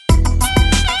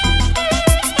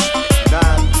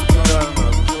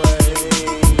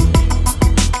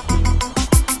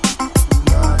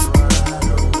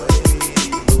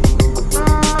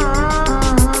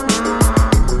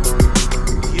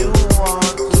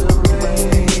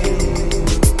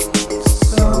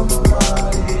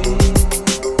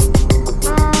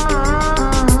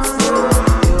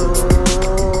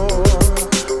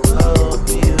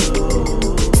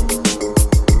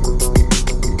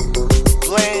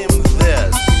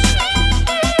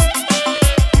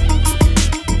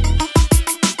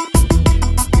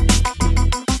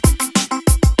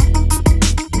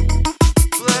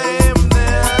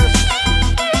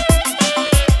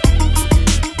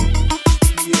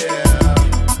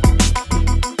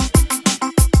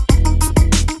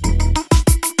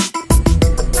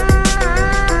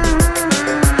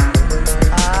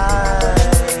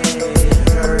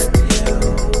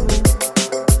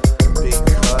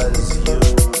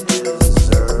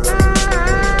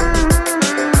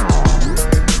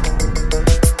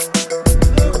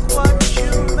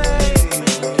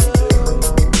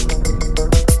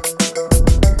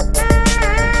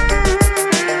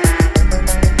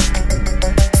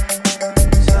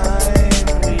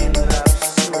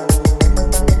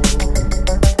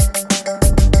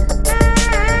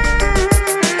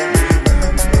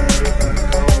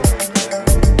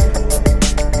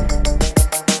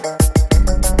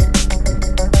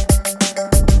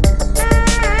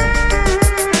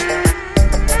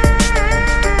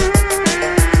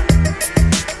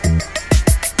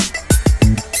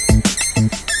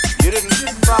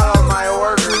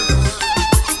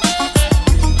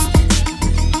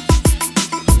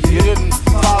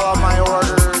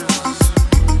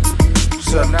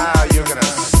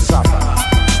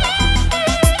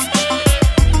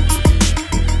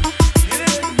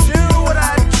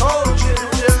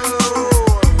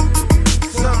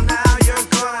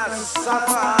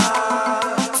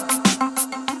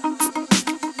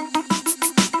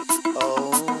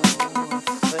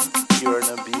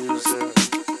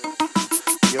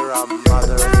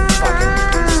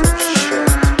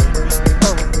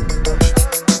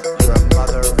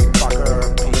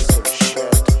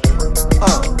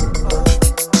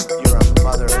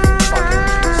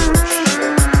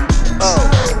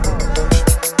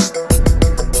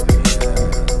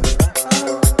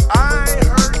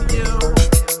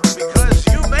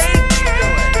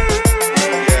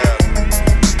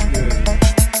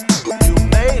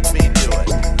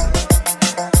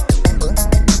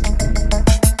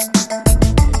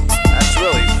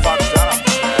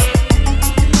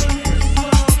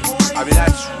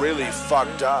really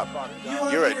fucked up.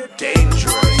 You're a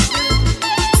dangerous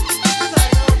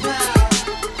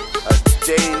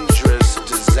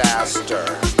disaster.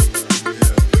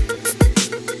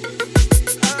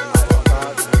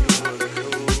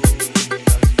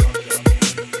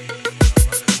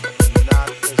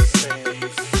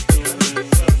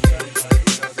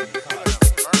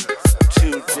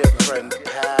 Two different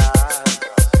paths.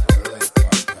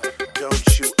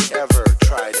 Don't you ever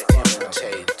try to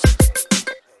imitate us.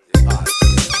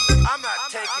 I'm not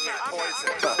taking your poison.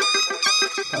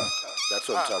 That's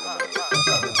what I'm talking about.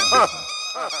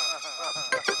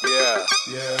 Yeah.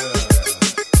 Yeah.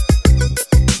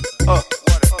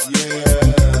 Yeah.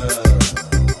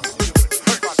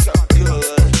 So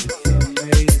good.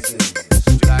 Amazing.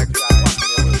 Black guy.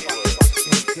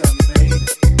 It's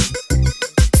amazing.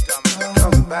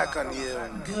 Comes back on you.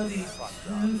 Goody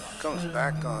Comes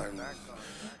back on.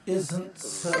 isn't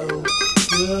so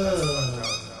good.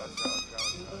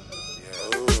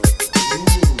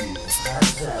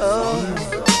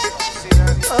 Oh.